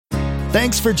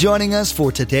Thanks for joining us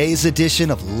for today's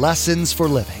edition of Lessons for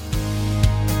Living.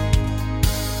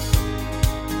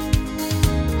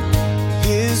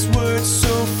 His word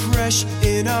so fresh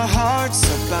in our hearts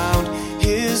abound.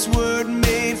 His word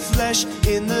made flesh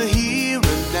in the here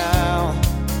and now.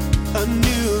 A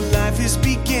new life is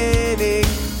beginning.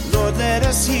 Lord, let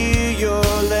us hear your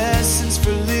lessons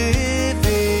for living.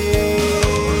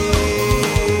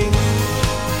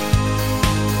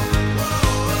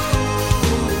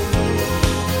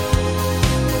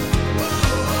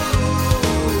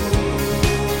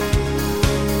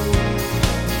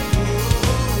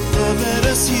 Lord, let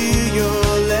us hear your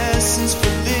lessons for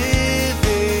living.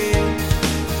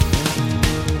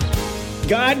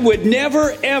 God would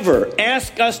never, ever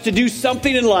ask us to do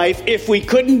something in life if we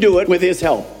couldn't do it with His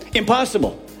help.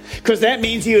 Impossible. Because that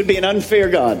means He would be an unfair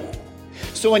God.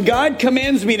 So when God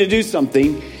commands me to do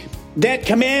something, that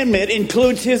commandment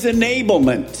includes His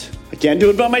enablement. I can't do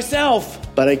it by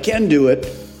myself, but I can do it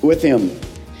with Him.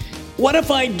 What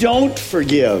if I don't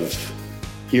forgive?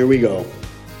 Here we go.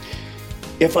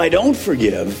 If I don't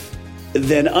forgive,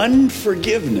 then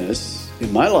unforgiveness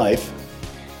in my life,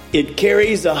 it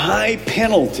carries a high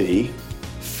penalty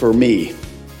for me.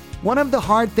 One of the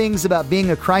hard things about being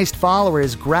a Christ follower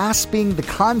is grasping the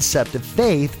concept of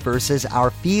faith versus our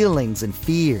feelings and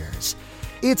fears.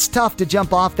 It's tough to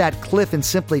jump off that cliff and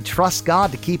simply trust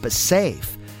God to keep us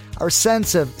safe. Our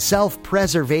sense of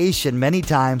self-preservation many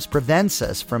times prevents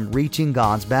us from reaching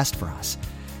God's best for us.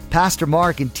 Pastor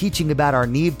Mark, in teaching about our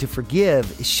need to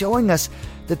forgive, is showing us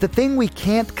that the thing we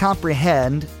can't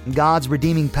comprehend, God's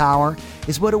redeeming power,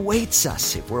 is what awaits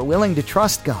us if we're willing to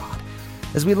trust God.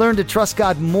 As we learn to trust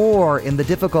God more in the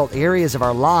difficult areas of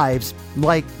our lives,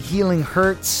 like healing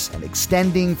hurts and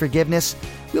extending forgiveness,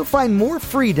 we'll find more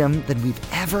freedom than we've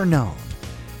ever known.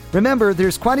 Remember,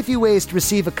 there's quite a few ways to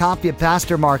receive a copy of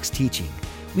Pastor Mark's teaching.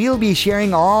 We'll be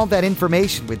sharing all that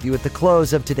information with you at the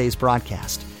close of today's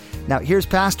broadcast. Now, here's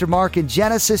Pastor Mark in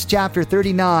Genesis chapter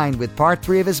 39 with part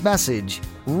 3 of his message,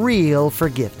 Real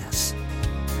Forgiveness.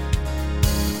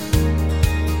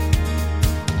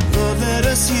 Lord, let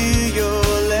us hear your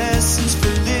lessons for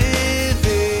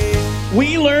living.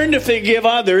 We learn to forgive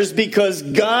others because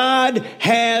God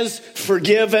has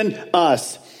forgiven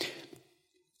us.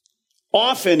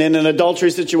 Often in an adultery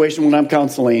situation when I'm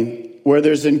counseling, where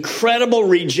there's incredible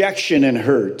rejection and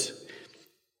hurt,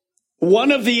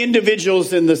 one of the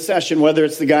individuals in the session, whether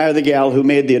it's the guy or the gal who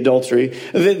made the adultery,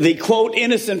 the quote,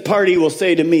 innocent party will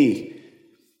say to me,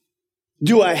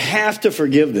 do I have to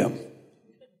forgive them?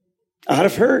 Out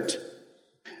of hurt.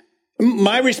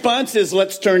 My response is,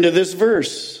 let's turn to this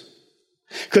verse.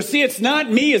 Because see, it's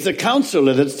not me as a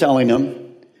counselor that's telling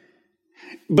them.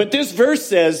 But this verse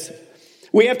says,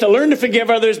 we have to learn to forgive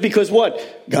others because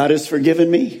what? God has forgiven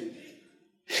me.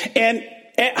 And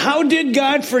how did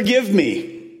God forgive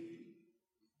me?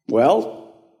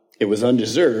 Well, it was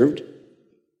undeserved.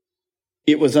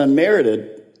 It was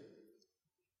unmerited.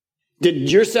 Did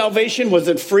your salvation, was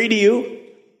it free to you?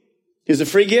 It was a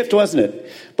free gift, wasn't it?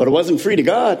 But it wasn't free to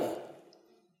God.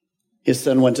 His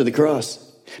son went to the cross.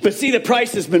 But see, the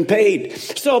price has been paid.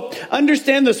 So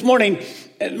understand this morning,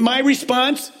 my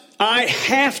response, I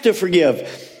have to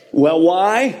forgive. Well,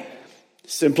 why?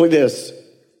 Simply this.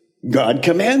 God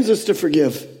commands us to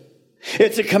forgive.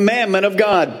 It's a commandment of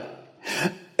God.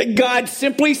 God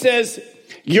simply says,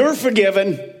 you're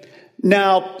forgiven.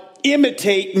 Now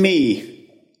imitate me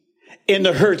in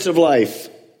the hurts of life.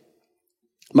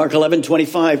 Mark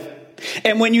 11:25.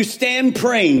 And when you stand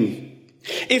praying,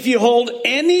 if you hold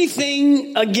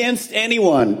anything against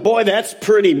anyone, boy, that's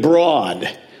pretty broad.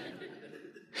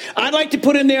 I'd like to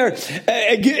put in there,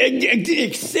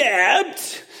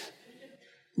 except,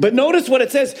 but notice what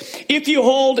it says. If you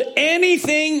hold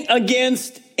anything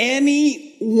against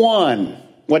anyone,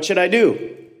 what should I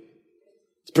do?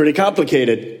 It's pretty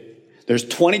complicated. There's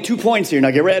 22 points here.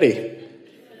 Now get ready.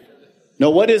 Now,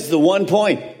 what is the one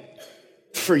point?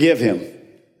 Forgive him.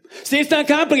 See, it's not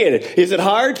complicated. Is it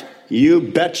hard? You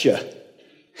betcha.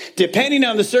 Depending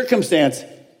on the circumstance,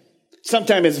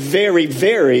 sometimes it's very,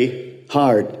 very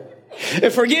hard.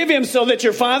 Forgive him so that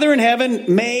your Father in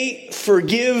heaven may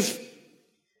forgive,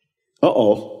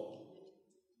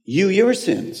 you your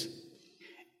sins.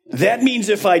 That means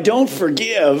if I don't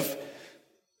forgive,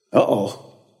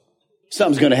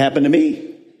 something's going to happen to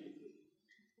me.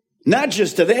 Not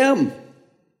just to them.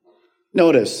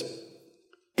 Notice,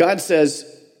 God says,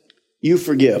 you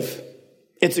forgive.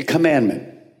 It's a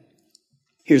commandment.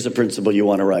 Here's a principle you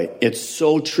want to write. It's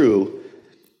so true.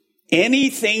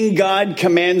 Anything God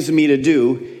commands me to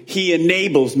do, he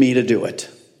enables me to do it.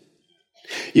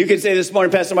 You can say this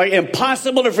morning, Pastor Mike,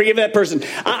 impossible to forgive that person.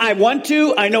 I want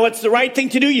to. I know it's the right thing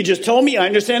to do. You just told me. I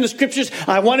understand the scriptures.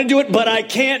 I want to do it, but I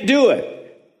can't do it.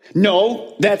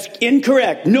 No, that's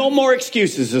incorrect. No more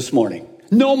excuses this morning.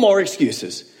 No more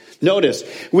excuses. Notice,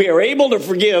 we are able to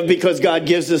forgive because God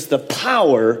gives us the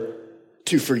power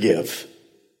to forgive.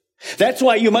 That's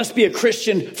why you must be a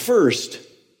Christian first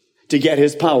to get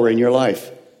his power in your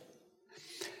life.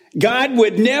 God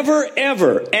would never,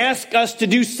 ever ask us to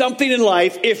do something in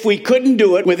life if we couldn't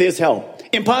do it with his help.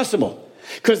 Impossible.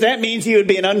 Because that means he would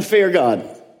be an unfair God.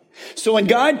 So when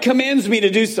God commands me to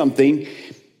do something,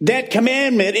 that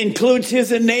commandment includes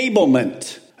his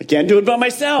enablement. I can't do it by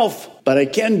myself, but I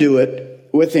can do it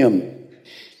with him.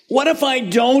 What if I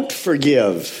don't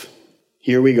forgive?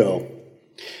 Here we go.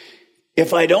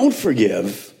 If I don't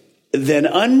forgive, then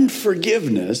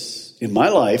unforgiveness in my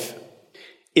life,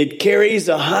 it carries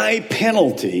a high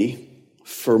penalty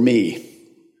for me.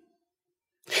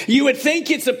 You would think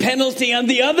it's a penalty on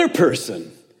the other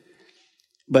person,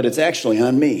 but it's actually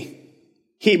on me.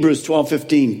 Hebrews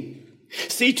 12:15.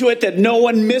 See to it that no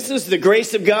one misses the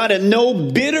grace of God and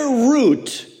no bitter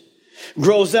root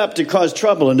grows up to cause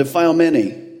trouble and defile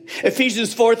many.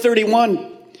 Ephesians 4:31.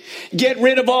 Get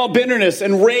rid of all bitterness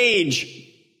and rage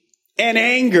and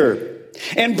anger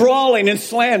and brawling and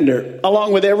slander,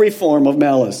 along with every form of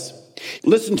malice.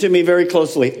 Listen to me very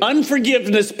closely.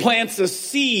 Unforgiveness plants a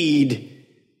seed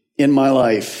in my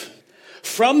life.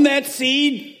 From that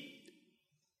seed,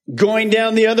 going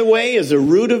down the other way is a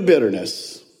root of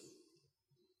bitterness.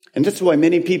 And that's why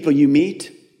many people you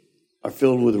meet are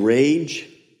filled with rage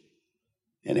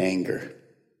and anger.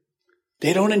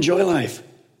 They don't enjoy life.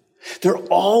 They're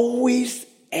always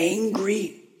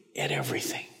angry at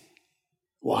everything.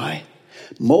 Why?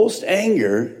 Most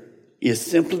anger is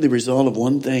simply the result of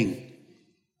one thing: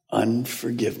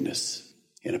 unforgiveness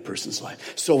in a person's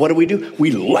life. So what do?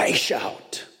 We lash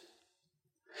out.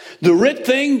 The root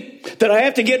thing that I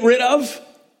have to get rid of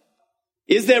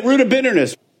is that root of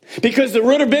bitterness. Because the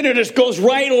root of bitterness goes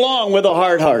right along with a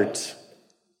hard heart.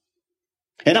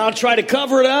 And I'll try to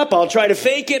cover it up. I'll try to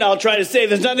fake it. I'll try to say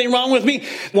there's nothing wrong with me.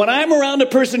 When I'm around a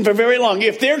person for very long,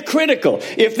 if they're critical,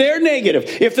 if they're negative,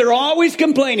 if they're always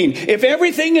complaining, if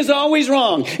everything is always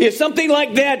wrong, if something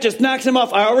like that just knocks them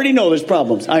off, I already know there's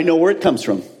problems. I know where it comes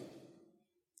from.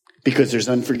 Because there's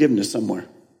unforgiveness somewhere.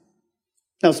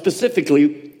 Now,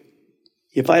 specifically,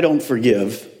 if I don't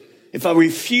forgive, if I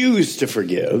refuse to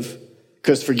forgive,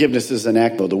 because forgiveness is an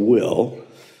act of the will,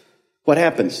 what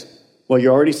happens? Well,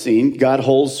 you're already seeing God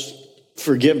holds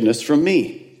forgiveness from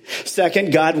me.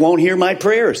 Second, God won't hear my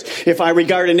prayers. If I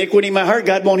regard iniquity in my heart,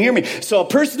 God won't hear me. So a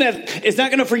person that is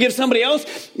not going to forgive somebody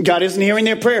else, God isn't hearing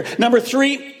their prayer. Number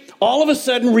three, all of a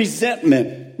sudden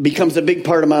resentment becomes a big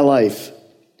part of my life.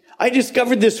 I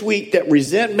discovered this week that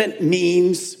resentment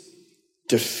means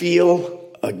to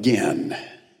feel again.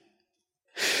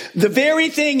 The very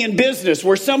thing in business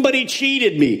where somebody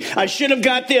cheated me. I should have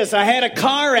got this. I had a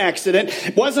car accident.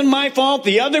 It wasn't my fault.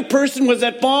 The other person was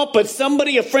at fault, but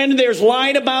somebody, a friend of theirs,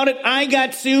 lied about it. I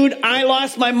got sued. I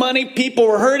lost my money. People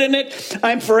were hurt in it.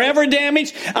 I'm forever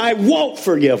damaged. I won't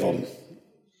forgive them.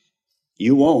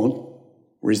 You won't.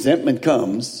 Resentment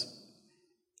comes.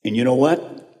 And you know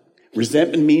what?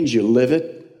 Resentment means you live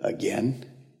it again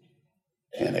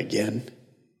and again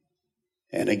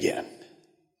and again.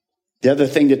 The other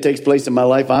thing that takes place in my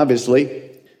life,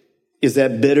 obviously, is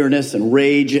that bitterness and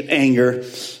rage and anger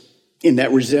in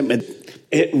that resentment.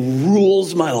 It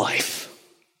rules my life.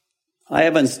 I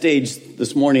have on stage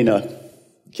this morning a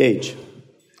cage,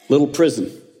 little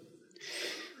prison.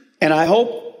 And I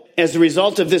hope as a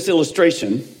result of this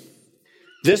illustration,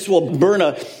 this will burn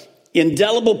an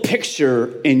indelible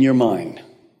picture in your mind.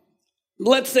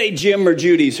 Let's say Jim or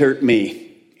Judy's hurt me.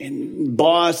 In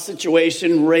boss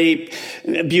situation, rape,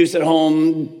 abuse at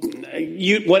home,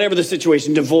 whatever the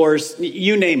situation, divorce,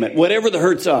 you name it, whatever the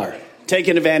hurts are,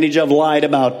 taken advantage of, lied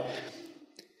about.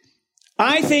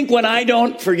 I think when I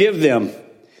don't forgive them,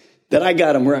 that I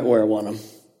got them right where I want them.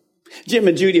 Jim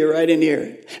and Judy are right in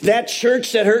here. That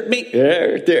church that hurt me,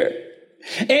 they're right there.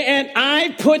 And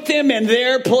I put them in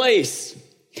their place.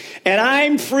 And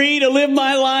I'm free to live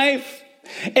my life.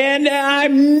 And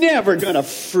I'm never going to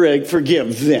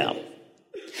forgive them.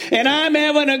 And I'm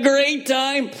having a great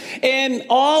time. And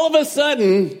all of a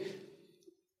sudden,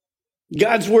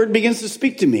 God's word begins to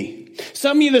speak to me.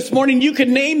 Some of you this morning, you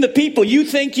can name the people you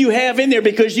think you have in there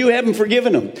because you haven't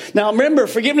forgiven them. Now remember,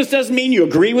 forgiveness doesn't mean you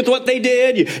agree with what they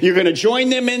did. You're going to join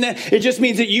them in that. It just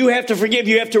means that you have to forgive.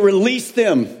 You have to release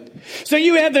them. So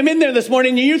you have them in there this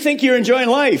morning and you think you're enjoying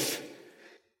life.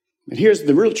 But here's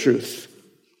the real truth.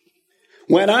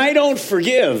 When I don't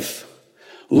forgive,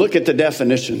 Look at the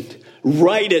definition.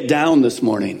 Write it down this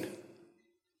morning.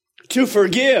 To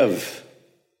forgive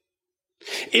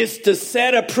is to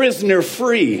set a prisoner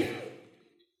free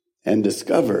and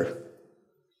discover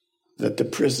that the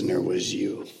prisoner was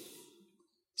you.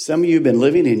 Some of you have been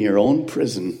living in your own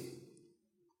prison.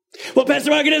 Well, Pastor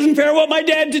Mark, it isn't fair what my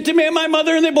dad did to me and my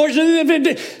mother and the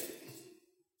abortion.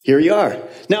 Here you are.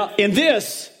 Now, in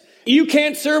this, you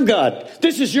can't serve God.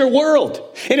 This is your world.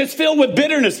 And it's filled with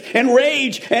bitterness and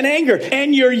rage and anger.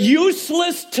 And you're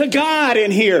useless to God in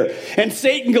here. And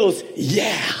Satan goes,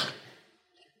 yeah.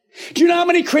 Do you know how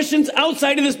many Christians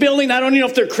outside of this building, I don't even know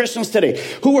if they're Christians today,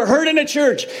 who were hurt in a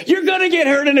church? You're going to get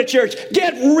hurt in a church.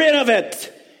 Get rid of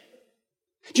it.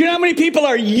 Do you know how many people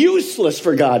are useless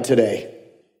for God today?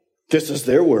 This is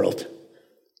their world.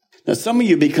 Now, some of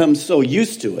you become so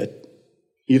used to it,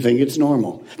 you think it's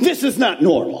normal. This is not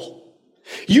normal.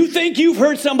 You think you've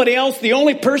hurt somebody else. The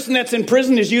only person that's in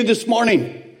prison is you this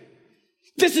morning.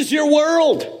 This is your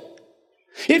world.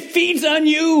 It feeds on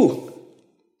you.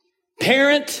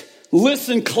 Parent,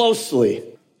 listen closely.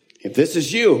 If this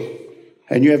is you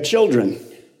and you have children,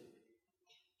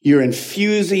 you're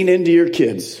infusing into your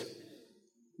kids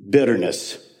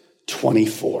bitterness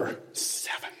 24/7.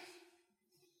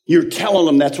 You're telling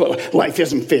them that's what life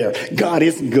isn't fair. God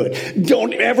isn't good.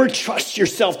 Don't ever trust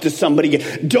yourself to somebody.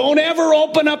 Don't ever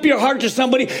open up your heart to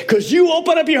somebody, because you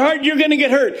open up your heart, you're going to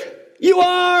get hurt. You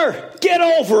are. Get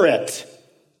over it.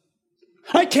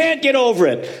 I can't get over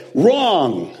it.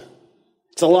 Wrong.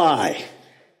 It's a lie.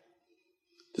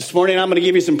 This morning, I'm going to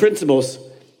give you some principles.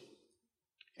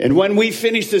 And when we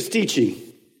finish this teaching,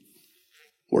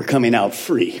 we're coming out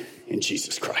free in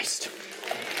Jesus Christ.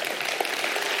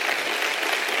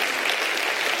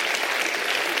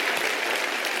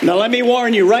 Now, let me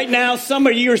warn you, right now, some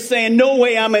of you are saying, no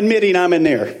way I'm admitting I'm in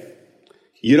there.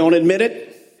 You don't admit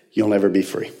it, you'll never be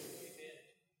free.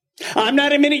 I'm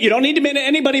not admitting, you don't need to admit it to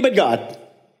anybody but God.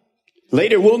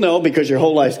 Later, we'll know, because your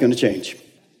whole life's going to change.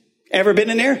 Ever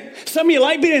been in there? Some of you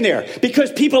like being in there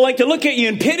because people like to look at you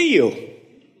and pity you.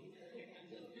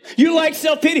 You like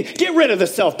self-pity. Get rid of the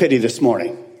self-pity this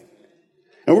morning.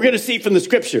 And we're going to see from the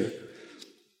scripture.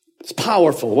 It's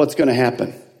powerful what's going to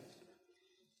happen.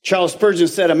 Charles Spurgeon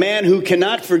said, a man who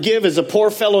cannot forgive is a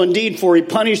poor fellow indeed, for he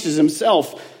punishes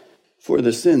himself for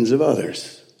the sins of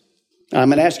others. I'm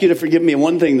going to ask you to forgive me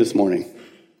one thing this morning.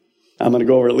 I'm going to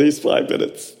go over at least 5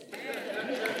 minutes.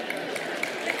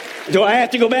 Do I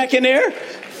have to go back in there?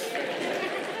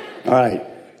 All right.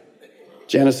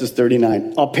 Genesis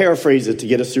 39. I'll paraphrase it to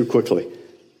get us through quickly.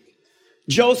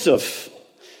 Joseph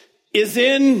is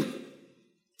in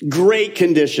great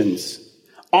conditions.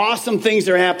 Awesome things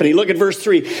are happening. Look at verse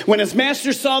 3. When his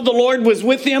master saw the Lord was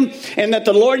with him and that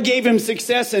the Lord gave him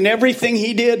success in everything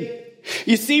he did.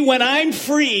 You see, when I'm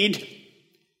freed,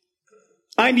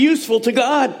 I'm useful to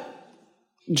God.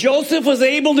 Joseph was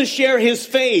able to share his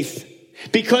faith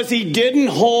because he didn't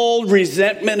hold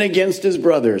resentment against his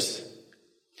brothers.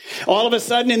 All of a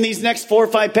sudden, in these next 4 or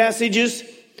 5 passages,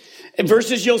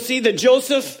 verses, you'll see that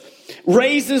Joseph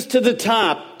raises to the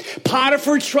top.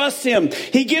 Potiphar trusts him.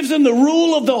 He gives him the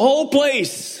rule of the whole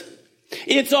place.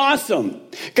 It's awesome.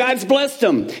 God's blessed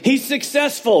him. He's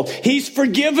successful. He's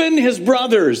forgiven his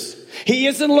brothers. He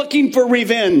isn't looking for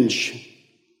revenge.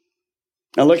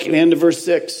 Now look at the end of verse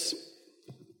 6.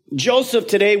 Joseph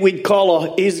today we'd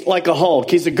call he's like a Hulk.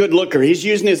 He's a good looker. He's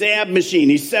using his ab machine.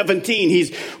 He's 17.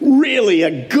 He's really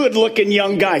a good looking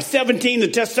young guy. 17, the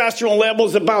testosterone level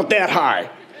is about that high.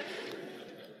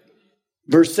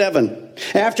 Verse 7.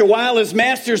 After a while, his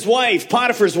master's wife,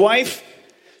 Potiphar's wife,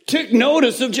 took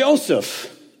notice of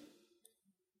Joseph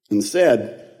and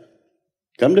said,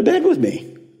 come to bed with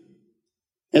me.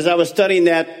 As I was studying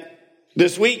that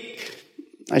this week,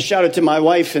 I shouted to my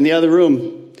wife in the other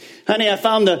room, honey, I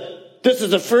found this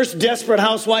is the first desperate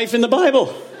housewife in the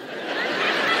Bible.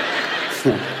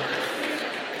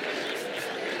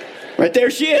 Right there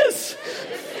she is.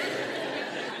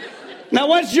 Now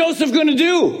what's Joseph going to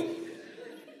do?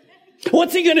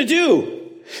 What's he going to do?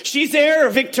 She's there,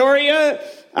 a Victoria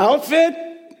outfit.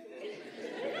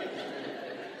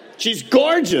 She's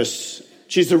gorgeous.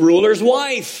 She's the ruler's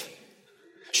wife.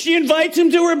 She invites him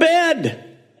to her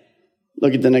bed.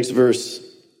 Look at the next verse.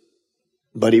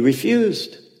 But he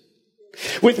refused.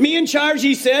 With me in charge,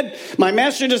 he said, my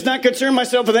master does not concern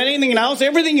myself with anything in the house.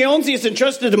 Everything he owns, he has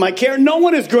entrusted to my care. No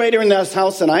one is greater in this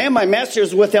house than I am. My master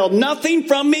has withheld nothing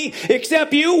from me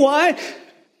except you. Why?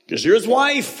 Because you're his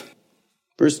wife.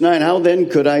 Verse 9, how then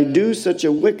could I do such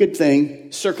a wicked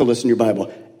thing? Circle this in your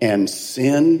Bible. And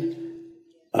sin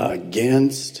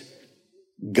against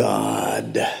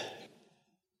God.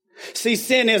 See,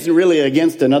 sin isn't really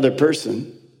against another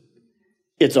person.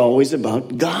 It's always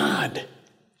about God.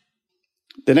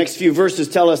 The next few verses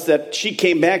tell us that she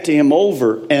came back to him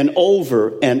over and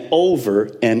over and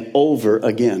over and over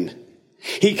again.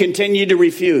 He continued to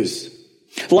refuse.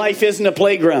 Life isn't a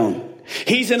playground.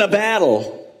 He's in a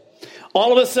battle.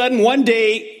 All of a sudden, one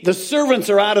day, the servants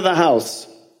are out of the house.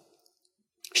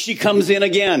 She comes in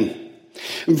again.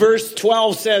 Verse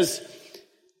 12 says,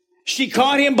 she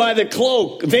caught him by the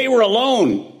cloak. They were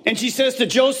alone. And she says to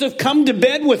Joseph, come to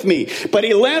bed with me. But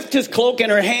he left his cloak in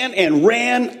her hand and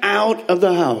ran out of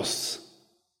the house.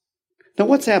 Now,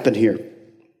 what's happened here?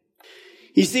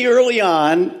 You see, early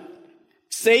on,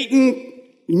 Satan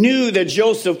knew that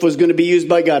Joseph was going to be used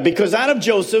by God, because out of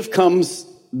Joseph comes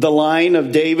the line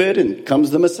of David and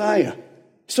comes the Messiah.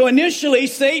 So initially,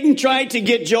 Satan tried to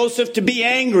get Joseph to be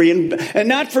angry and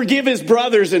not forgive his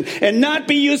brothers and not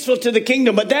be useful to the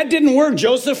kingdom. But that didn't work.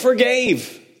 Joseph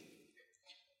forgave.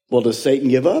 Well, does Satan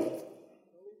give up?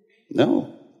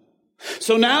 No.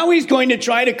 So now he's going to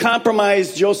try to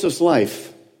compromise Joseph's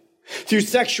life through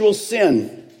sexual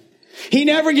sin. He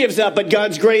never gives up, but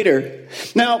God's greater.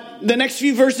 Now, the next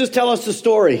few verses tell us the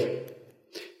story.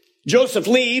 Joseph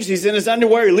leaves. He's in his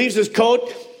underwear. He leaves his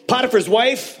coat. Potiphar's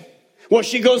wife, well,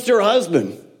 she goes to her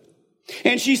husband.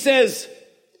 And she says,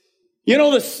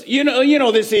 this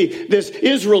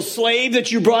Israel slave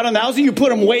that you brought in the house, and you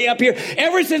put him way up here.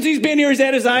 Ever since he's been here, he's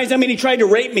had his eyes. He tried to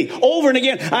rape me over and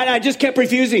again. I just kept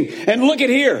refusing. And look at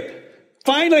here.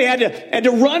 Finally, I had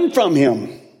to run from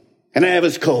him. And I have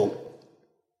his coat.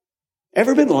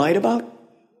 Ever been lied about?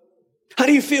 How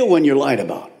do you feel when you're lied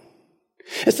about?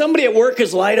 If somebody at work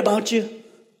has lied about you,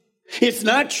 it's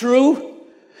not true.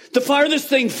 The farthest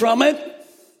thing from it.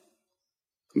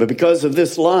 But because of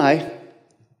this lie,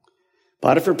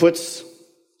 Potiphar puts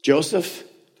Joseph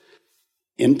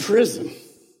in prison.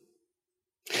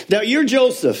 Now, you're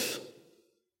Joseph.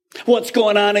 What's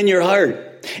going on in your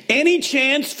heart? Any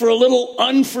chance for a little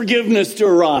unforgiveness to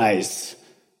arise?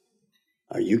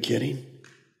 Are you kidding?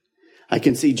 I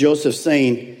can see Joseph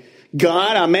saying,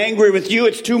 God, I'm angry with you.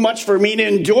 It's too much for me to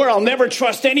endure. I'll never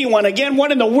trust anyone again.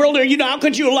 What in the world are you? How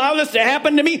could you allow this to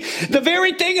happen to me? The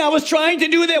very thing I was trying to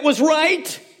do that was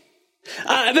right.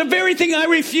 The very thing I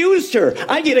refused her.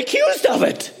 I get accused of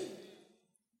it.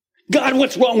 God,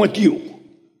 what's wrong with you?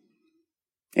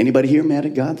 Anybody here mad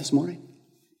at God this morning?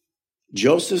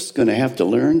 Joseph's going to have to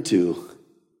learn to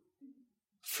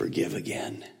forgive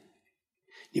again.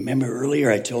 You remember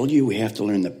earlier I told you we have to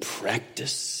learn the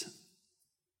practice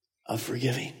of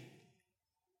forgiving.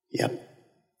 Yep.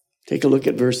 Take a look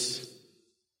at verse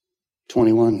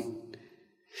 21.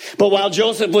 But while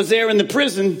Joseph was there in the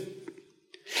prison,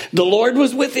 the Lord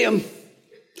was with him.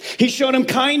 He showed him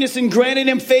kindness and granted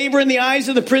him favor in the eyes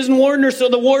of the prison warden. So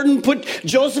the warden put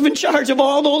Joseph in charge of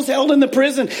all those held in the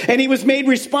prison, and he was made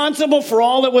responsible for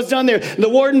all that was done there. The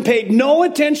warden paid no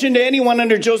attention to anyone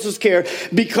under Joseph's care,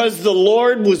 because the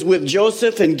Lord was with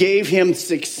Joseph and gave him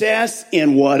success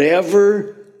in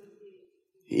whatever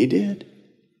he did.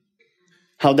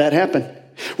 How'd that happen?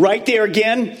 Right there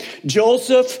again,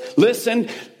 Joseph, listen,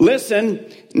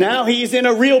 now he's in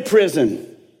a real prison.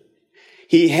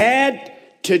 He had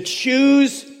to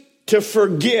choose to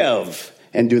forgive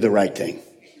and do the right thing.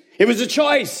 It was a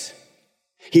choice.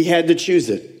 He had to choose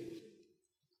it.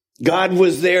 God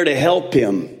was there to help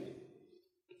him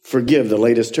forgive the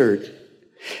latest hurt.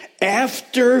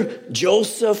 After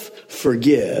Joseph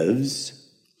forgives,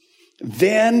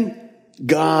 then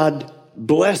God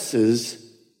blesses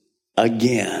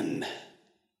again.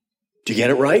 Do you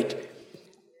get it right?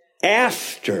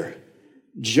 After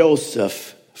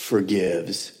Joseph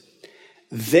forgives,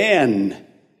 then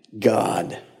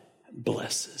God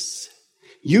blesses.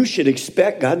 You should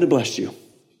expect God to bless you.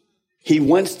 He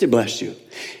wants to bless you.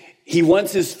 He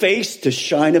wants his face to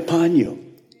shine upon you.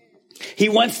 He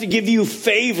wants to give you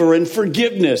favor and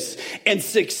forgiveness and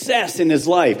success in his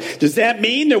life. Does that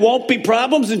mean there won't be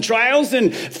problems and trials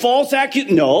and false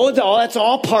accusations? No, that's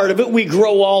all part of it. We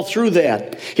grow all through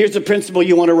that. Here's a principle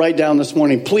you want to write down this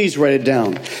morning. Please write it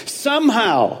down.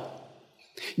 Somehow,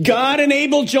 God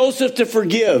enabled Joseph to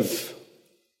forgive.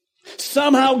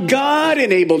 Somehow God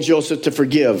enabled Joseph to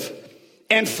forgive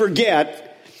and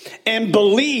forget and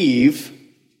believe.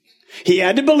 He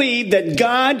had to believe that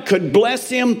God could bless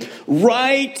him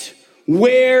right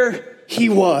where he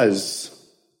was.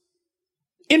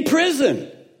 In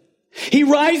prison. He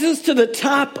rises to the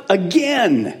top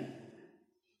again.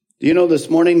 Do you know this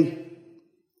morning,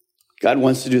 God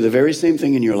wants to do the very same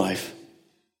thing in your life.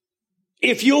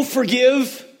 If you'll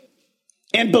forgive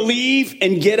and believe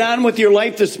and get on with your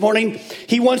life this morning,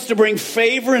 he wants to bring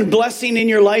favor and blessing in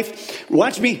your life.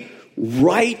 Watch me,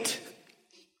 right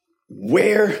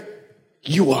where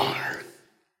you are.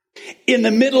 in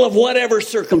the middle of whatever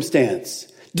circumstance,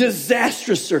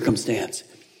 disastrous circumstance,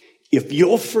 if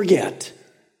you'll forget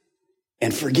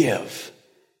and forgive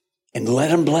and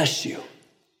let him bless you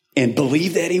and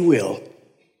believe that he will,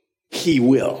 he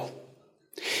will.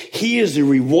 He is a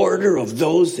rewarder of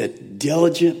those that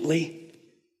diligently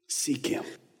seek him.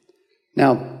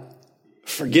 Now,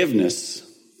 forgiveness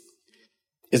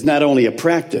is not only a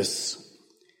practice,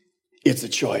 it's a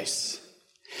choice.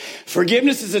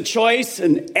 Forgiveness is a choice,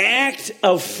 an act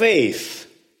of faith,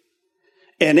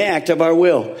 an act of our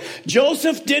will.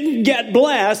 Joseph didn't get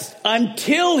blessed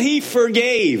until he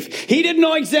forgave. He didn't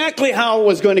know exactly how it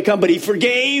was going to come, but he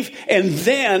forgave and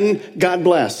then got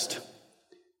blessed.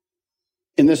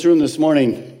 In this room this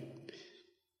morning,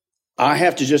 I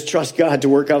have to just trust God to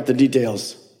work out the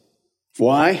details.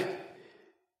 Why?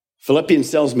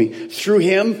 Philippians tells me, through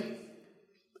him,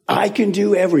 I can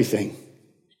do everything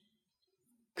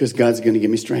because God's going to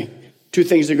give me strength. Two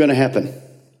things are going to happen.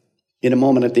 In a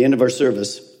moment at the end of our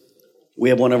service, we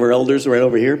have one of our elders right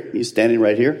over here. He's standing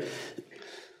right here.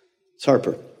 It's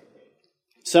Harper.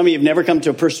 Some of you have never come to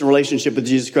a personal relationship with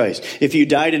Jesus Christ. If you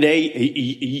die today,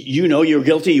 you know you're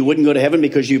guilty. You wouldn't go to heaven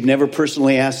because you've never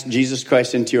personally asked Jesus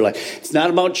Christ into your life. It's not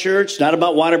about church, not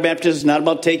about water baptism, not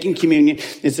about taking communion.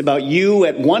 It's about you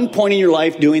at one point in your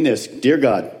life doing this. Dear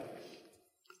God,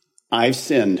 I've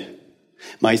sinned.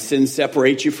 My sins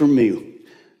separate you from me.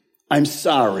 I'm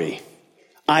sorry.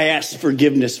 I ask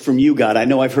forgiveness from you, God. I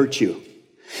know I've hurt you.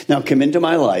 Now come into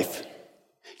my life,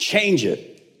 change it,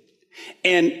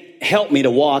 and help me to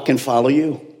walk and follow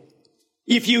you.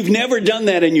 If you've never done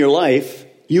that in your life,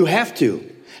 you have to.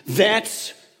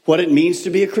 That's what it means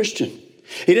to be a Christian.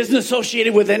 It isn't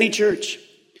associated with any church.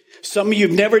 Some of you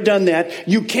have never done that.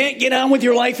 You can't get on with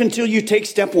your life until you take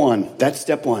step one. That's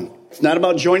step one. It's not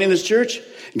about joining this church.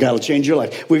 God will change your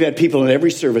life. We've had people in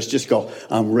every service just go,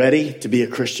 I'm ready to be a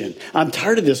Christian. I'm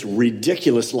tired of this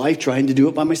ridiculous life trying to do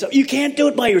it by myself. You can't do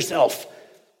it by yourself.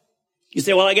 You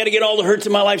say, well, I got to get all the hurts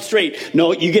in my life straight.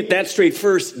 No, you get that straight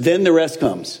first, then the rest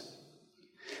comes.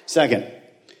 Second,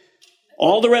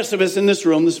 all the rest of us in this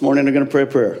room this morning are going to pray a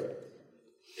prayer.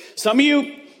 Some of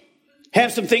you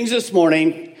have some things this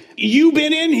morning. You've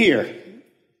been in here.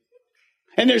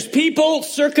 And there's people,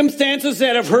 circumstances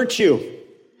that have hurt you.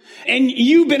 And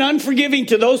you've been unforgiving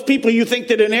to those people you think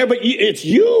that are in there, but it's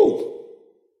you.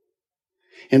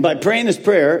 And by praying this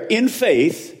prayer in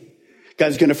faith,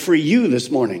 God's going to free you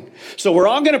this morning. So we're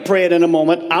all going to pray it in a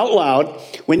moment out loud.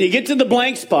 When you get to the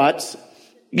blank spots,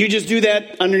 you just do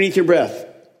that underneath your breath.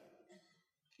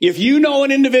 If you know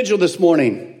an individual this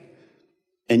morning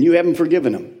and you haven't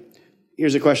forgiven them,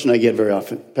 here's a question I get very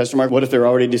often. Pastor Mark, what if they're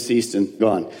already deceased and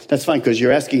gone? That's fine because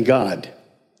you're asking God,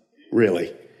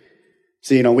 really.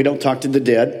 So, we don't talk to the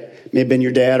dead. It may have been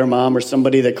your dad or mom or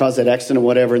somebody that caused that accident or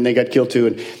whatever, and they got killed too,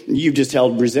 and you've just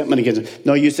held resentment against them.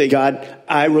 No, you say, God,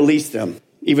 I release them,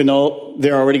 even though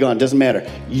they're already gone. Doesn't matter.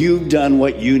 You've done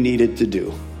what you needed to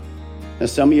do. Now,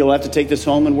 some of you will have to take this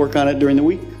home and work on it during the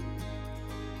week.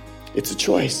 It's a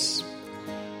choice.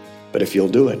 But if you'll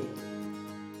do it,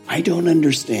 I don't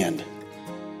understand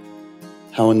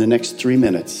how in the next 3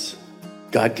 minutes,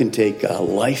 God can take a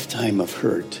lifetime of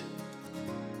hurt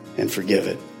and forgive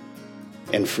it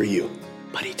and free you.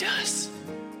 But he does.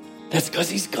 That's because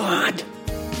he's God.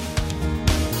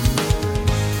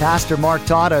 Pastor Mark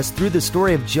taught us through the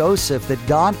story of Joseph that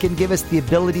God can give us the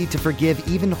ability to forgive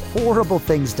even horrible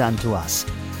things done to us.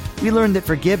 We learned that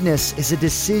forgiveness is a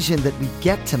decision that we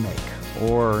get to make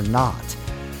or not.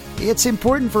 It's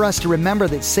important for us to remember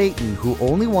that Satan, who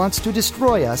only wants to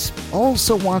destroy us,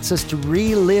 also wants us to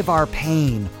relive our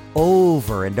pain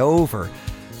over and over,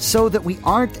 so that we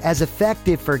aren't as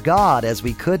effective for God as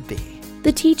we could be.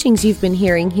 The teachings you've been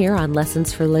hearing here on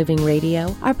Lessons for Living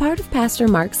Radio are part of Pastor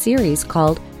Mark's series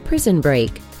called Prison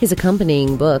Break. His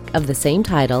accompanying book of the same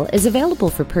title is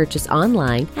available for purchase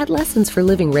online at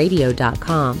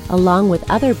lessonsforlivingradio.com, along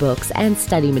with other books and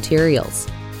study materials.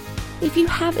 If you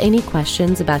have any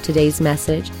questions about today's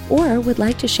message or would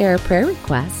like to share a prayer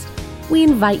request, we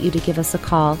invite you to give us a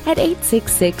call at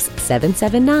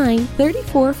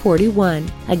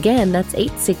 866-779-3441. Again, that's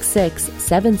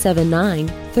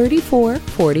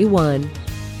 866-779-3441.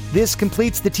 This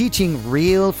completes the teaching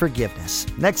Real Forgiveness.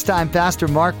 Next time, Pastor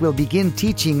Mark will begin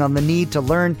teaching on the need to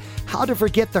learn how to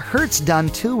forget the hurts done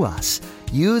to us,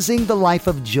 using the life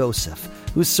of Joseph,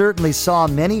 who certainly saw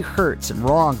many hurts and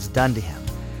wrongs done to him.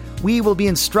 We will be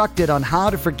instructed on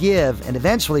how to forgive and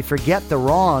eventually forget the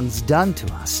wrongs done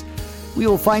to us. We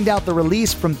will find out the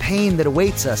release from pain that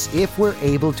awaits us if we're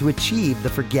able to achieve the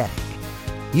forgetting.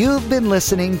 You've been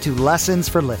listening to Lessons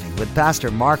for Living with Pastor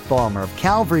Mark Balmer of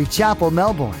Calvary Chapel,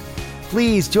 Melbourne.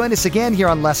 Please join us again here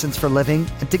on Lessons for Living,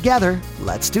 and together,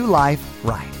 let's do life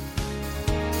right.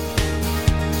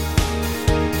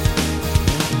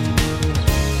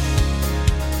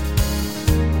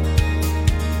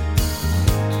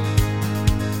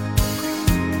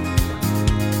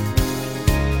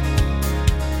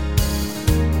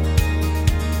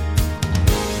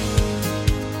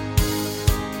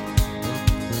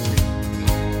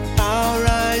 Our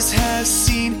eyes have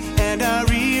seen and our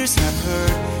ears have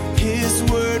heard His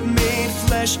word made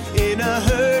flesh in a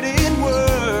hurting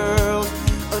world.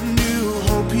 A new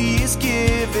hope He is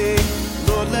giving.